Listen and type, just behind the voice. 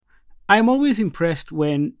I'm always impressed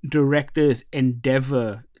when directors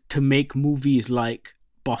endeavor to make movies like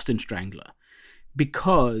Boston Strangler,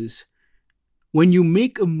 because when you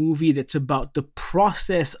make a movie that's about the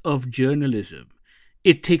process of journalism,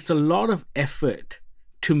 it takes a lot of effort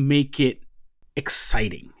to make it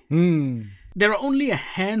exciting. There are only a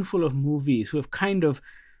handful of movies who have kind of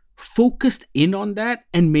focused in on that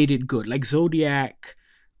and made it good, like Zodiac,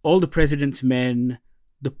 All the President's Men,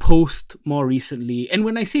 The Post more recently. And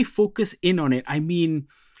when I say focus in on it, I mean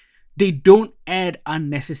they don't add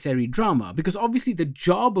unnecessary drama, because obviously the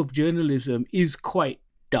job of journalism is quite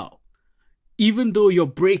dull. Even though you're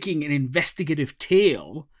breaking an investigative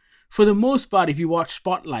tale, for the most part, if you watch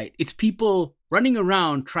Spotlight, it's people running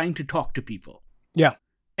around trying to talk to people. Yeah.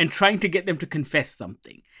 And trying to get them to confess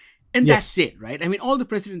something. And Yes. that's it, right? I mean, All the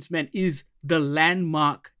President's Men is the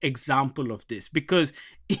landmark example of this, because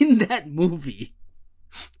in that movie,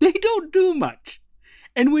 they don't do much.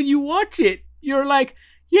 And when you watch it, you're like,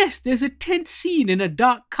 yes, there's a tense scene in a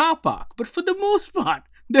dark car park, but for the most part,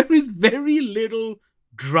 there is very little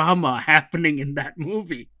drama happening in that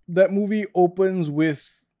movie. That movie opens with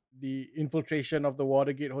the infiltration of the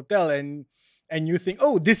Watergate Hotel, and you think,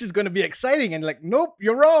 oh, this is going to be exciting. And like, nope,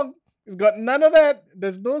 you're wrong. It's got none of that.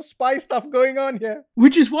 There's no spy stuff going on here.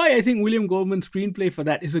 Which is why I think William Goldman's screenplay for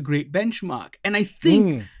that is a great benchmark. And I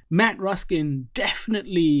think Matt Ruskin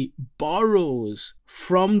definitely borrows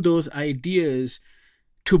from those ideas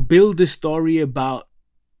to build this story about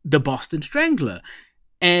the Boston Strangler.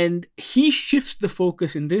 And he shifts the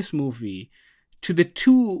focus in this movie to the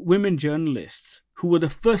two women journalists who were the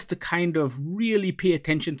first to kind of really pay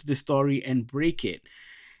attention to the story and break it,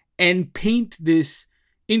 and paint this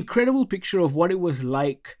incredible picture of what it was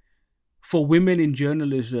like for women in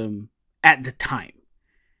journalism at the time.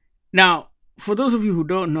 Now, for those of you who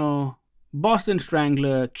don't know, Boston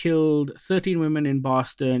Strangler killed 13 women in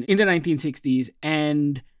Boston in the 1960s,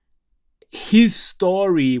 and his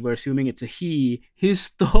story, we're assuming it's a he, his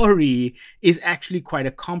story is actually quite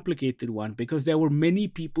a complicated one, because there were many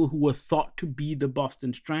people who were thought to be the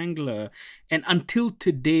Boston Strangler. And until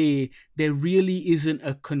today, there really isn't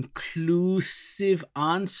a conclusive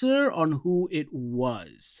answer on who it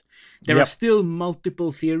was. There are still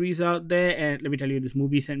multiple theories out there. And let me tell you, this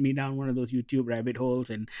movie sent me down one of those YouTube rabbit holes.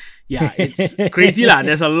 And yeah, it's crazy.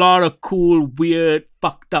 There's a lot of cool, weird,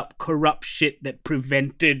 fucked up, corrupt shit that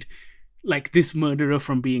prevented like this murderer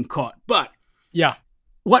from being caught. But yeah,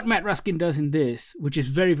 what Matt Ruskin does in this, which is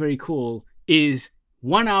very, very cool, is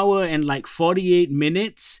 1 hour and like 48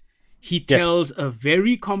 minutes. He tells a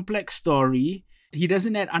very complex story. He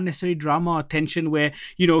doesn't add unnecessary drama or tension where,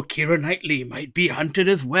 Keira Knightley might be hunted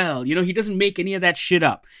as well. He doesn't make any of that shit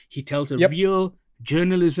up. He tells a real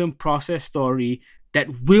journalism process story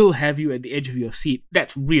that will have you at the edge of your seat.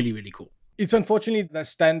 That's really, really cool. It's unfortunately the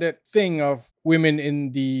standard thing of women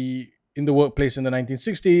in the workplace in the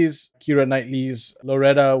 1960s. Keira Knightley's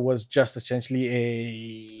Loretta was just essentially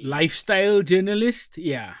a lifestyle journalist.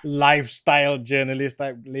 Yeah. Lifestyle journalist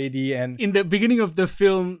type lady. And in the beginning of the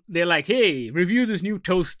film, they're like, hey, review this new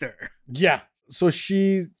toaster. Yeah. So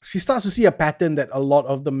she starts to see a pattern that a lot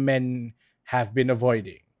of the men have been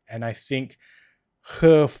avoiding. And I think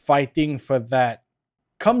her fighting for that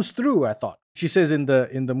comes through, I thought. She says in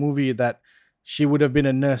the movie that she would have been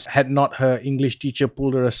a nurse had not her English teacher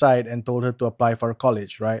pulled her aside and told her to apply for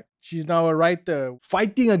college, right? She's now a writer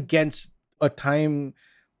fighting against a time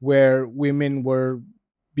where women were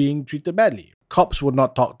being treated badly. Cops would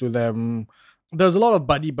not talk to them. There's a lot of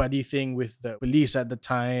buddy-buddy thing with the police at the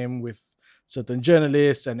time, with certain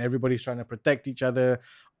journalists, and everybody's trying to protect each other.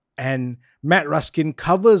 And Matt Ruskin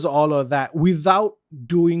covers all of that without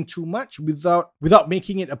doing too much, without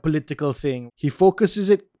making it a political thing. He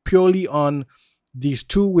focuses it purely on these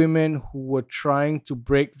two women who were trying to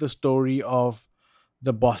break the story of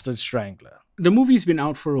the Boston Strangler. The movie's been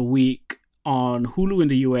out for a week on Hulu in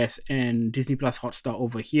the US and Disney Plus Hotstar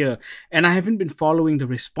over here. And I haven't been following the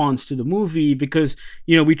response to the movie because,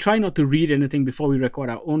 we try not to read anything before we record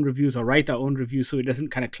our own reviews or write our own reviews so it doesn't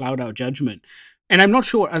kind of cloud our judgment. And I'm not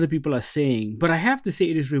sure what other people are saying, but I have to say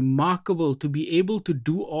it is remarkable to be able to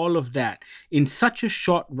do all of that in such a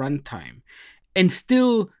short runtime and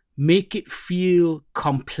still make it feel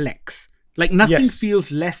complex. Like nothing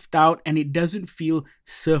feels left out and it doesn't feel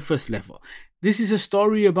surface level. This is a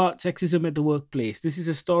story about sexism at the workplace. This is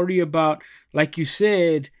a story about, like you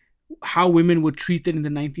said, how women were treated in the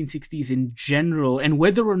 1960s in general and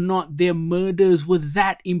whether or not their murders were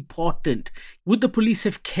that important. Would the police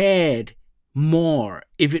have cared more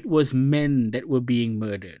if it was men that were being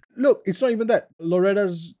murdered? Look, it's not even that.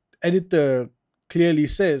 Loretta's editor clearly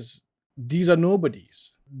says, these are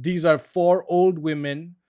nobodies. These are 4 old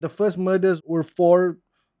women The first murders were 4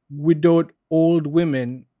 widowed old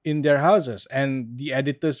women in their houses. And the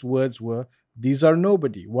editor's words were, "These are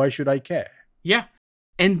nobody. Why should I care?" Yeah.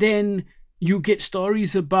 And then you get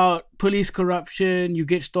stories about police corruption, you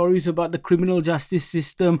get stories about the criminal justice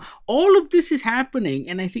system. All of this is happening.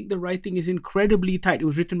 And I think the writing is incredibly tight. It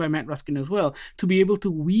was written by Matt Ruskin as well, to be able to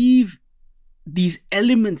weave these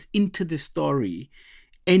elements into the story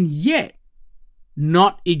and yet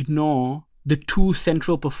not ignore the 2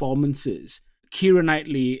 central performances, Keira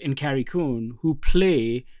Knightley and Carrie Coon, who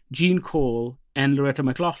play Jean Cole and Loretta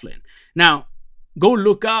McLaughlin. Now, go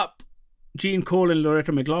look up Jean Cole and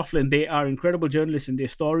Loretta McLaughlin. They are incredible journalists, and their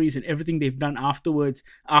stories and everything they've done afterwards,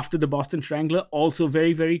 after the Boston Strangler, also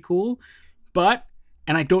very, very cool. But,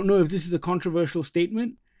 and I don't know if this is a controversial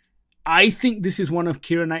statement, I think this is one of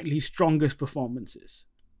Keira Knightley's strongest performances.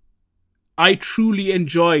 I truly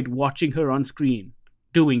enjoyed watching her on screen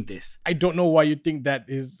doing this. I don't know why you think that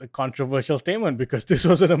is a controversial statement, because this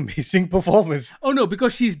was an amazing performance. Oh no,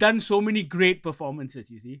 because she's done so many great performances,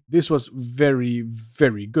 you see. This was very,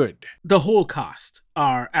 very good. The whole cast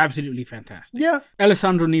are absolutely fantastic. Yeah.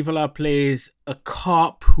 Alessandro Nivola plays a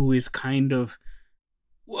cop who is kind of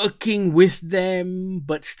working with them,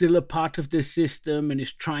 but still a part of the system, and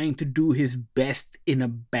is trying to do his best in a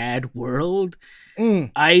bad world.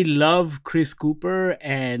 I love Chris Cooper,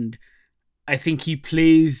 and I think he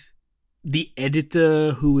plays the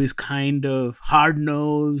editor who is kind of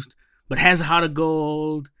hard-nosed, but has a heart of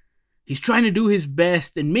gold. He's trying to do his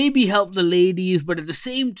best and maybe help the ladies, but at the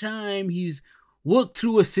same time, he's worked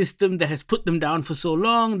through a system that has put them down for so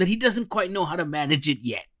long that he doesn't quite know how to manage it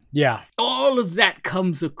yet. Yeah. All of that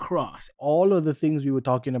comes across. All of the things we were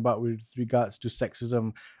talking about with regards to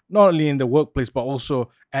sexism, not only in the workplace, but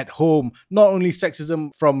also at home. Not only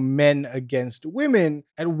sexism from men against women.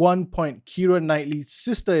 At one point, Keira Knightley's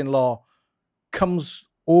sister-in-law comes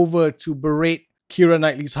over to berate Keira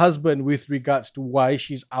Knightley's husband with regards to why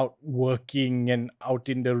she's out working and out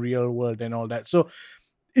in the real world and all that. So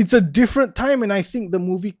it's a different time, and I think the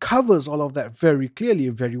movie covers all of that very clearly,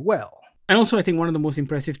 very well. And also, I think one of the most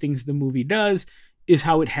impressive things the movie does is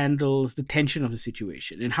how it handles the tension of the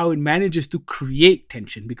situation and how it manages to create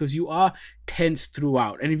tension, because you are tense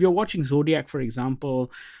throughout. And if you're watching Zodiac, for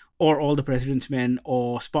example, or All the President's Men,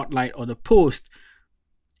 or Spotlight, or The Post,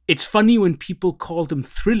 it's funny when people call them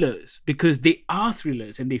thrillers, because they are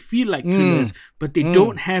thrillers and they feel like thrillers, but they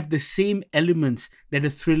don't have the same elements that a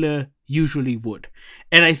thriller usually would.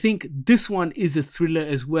 And I think this one is a thriller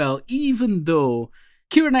as well, even though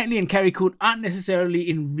Keira Knightley and Carrie Coon aren't necessarily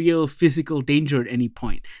in real physical danger at any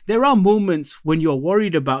point. There are moments when you're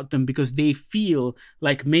worried about them because they feel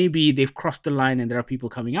like maybe they've crossed the line and there are people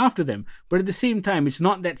coming after them. But at the same time, it's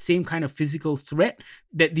not that same kind of physical threat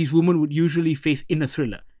that these women would usually face in a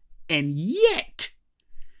thriller. And yet,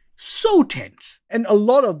 so tense. And a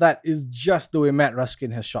lot of that is just the way Matt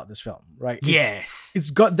Ruskin has shot this film, right? Yes.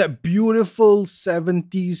 It's got that beautiful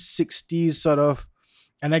 70s, 60s sort of.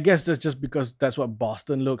 And I guess that's just because that's what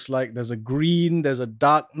Boston looks like. There's a green, there's a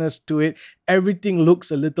darkness to it. Everything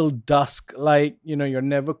looks a little dusk-like. You know, you're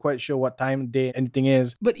never quite sure what time of day anything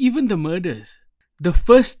is. But even the murders, the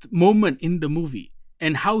first moment in the movie,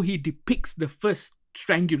 and how he depicts the first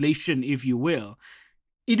strangulation, if you will,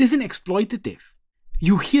 it isn't exploitative.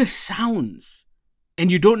 You hear sounds,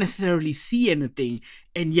 and you don't necessarily see anything,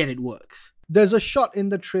 and yet it works. There's a shot in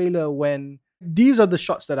the trailer when... These are the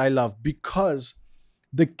shots that I love, because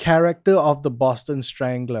the character of the Boston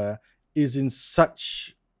Strangler is in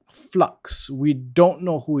such flux. We don't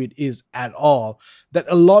know who it is at all. That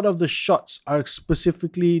a lot of the shots are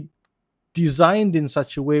specifically designed in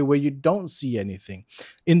such a way where you don't see anything.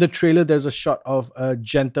 In the trailer, there's a shot of a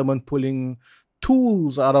gentleman pulling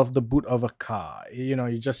tools out of the boot of a car. You know,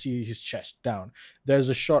 you just see his chest down. There's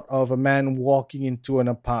a shot of a man walking into an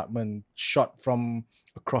apartment shot from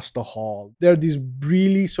across the hall. There are these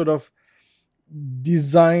really sort of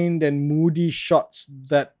designed and moody shots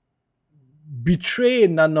that betray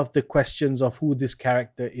none of the questions of who this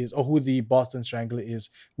character is or who the Boston Strangler is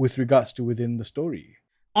with regards to within the story.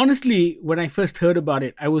 Honestly, when I first heard about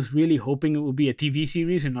it, I was really hoping it would be a TV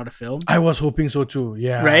series and not a film. I was hoping so too,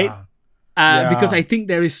 yeah. Right? Because I think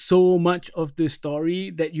there is so much of the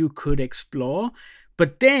story that you could explore.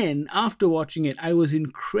 But then, after watching it, I was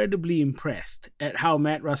incredibly impressed at how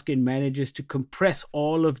Matt Ruskin manages to compress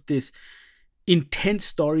all of this intense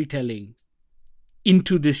storytelling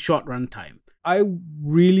into this short runtime. I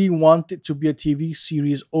really want it to be a TV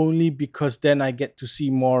series only because then I get to see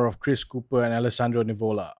more of Chris Cooper and Alessandro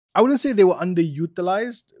Nivola. I wouldn't say they were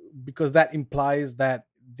underutilized, because that implies that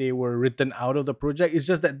they were written out of the project. It's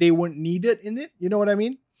just that they weren't needed in it. You know what I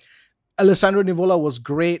mean? Alessandro Nivola was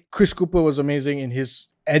great. Chris Cooper was amazing in his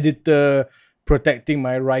editor protecting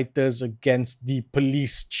my writers against the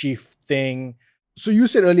police chief thing. So you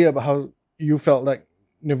said earlier about how you felt like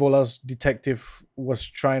Nivola's detective was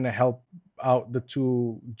trying to help out the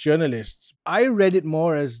two journalists. I read it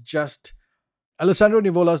more as just Alessandro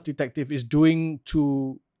Nivola's detective is doing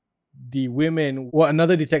to the women what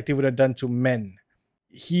another detective would have done to men.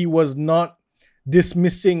 He was not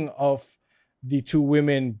dismissing of the two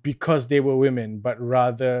women because they were women, but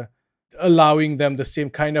rather allowing them the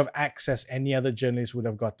same kind of access any other journalist would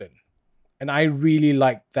have gotten. And I really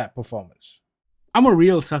liked that performance. I'm a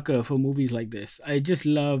real sucker for movies like this. I just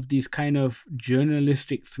love these kind of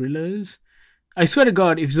journalistic thrillers. I swear to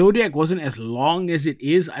God, if Zodiac wasn't as long as it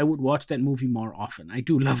is, I would watch that movie more often. I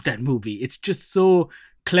do love that movie. It's just so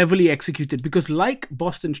cleverly executed because, like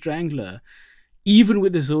Boston Strangler, even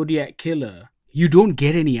with the Zodiac killer, you don't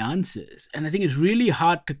get any answers. And I think it's really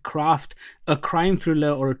hard to craft a crime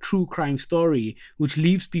thriller or a true crime story which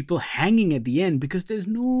leaves people hanging at the end because there's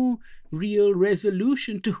no real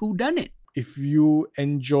resolution to who done it. If you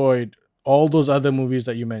enjoyed all those other movies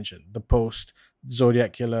that you mentioned, The Post,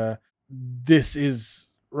 Zodiac Killer, this is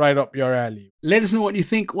right up your alley. Let us know what you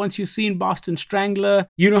think once you've seen Boston Strangler.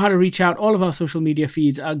 You know how to reach out. All of our social media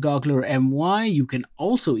feeds are GogglerMY. You can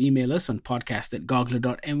also email us on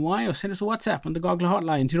podcast@goggler.my or send us a WhatsApp on the Goggler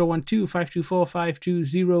hotline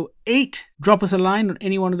 012-524-5208. Drop us a line on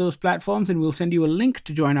any one of those platforms and we'll send you a link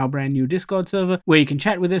to join our brand new Discord server where you can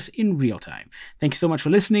chat with us in real time. Thank you so much for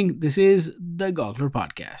listening. This is the Goggler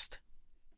Podcast.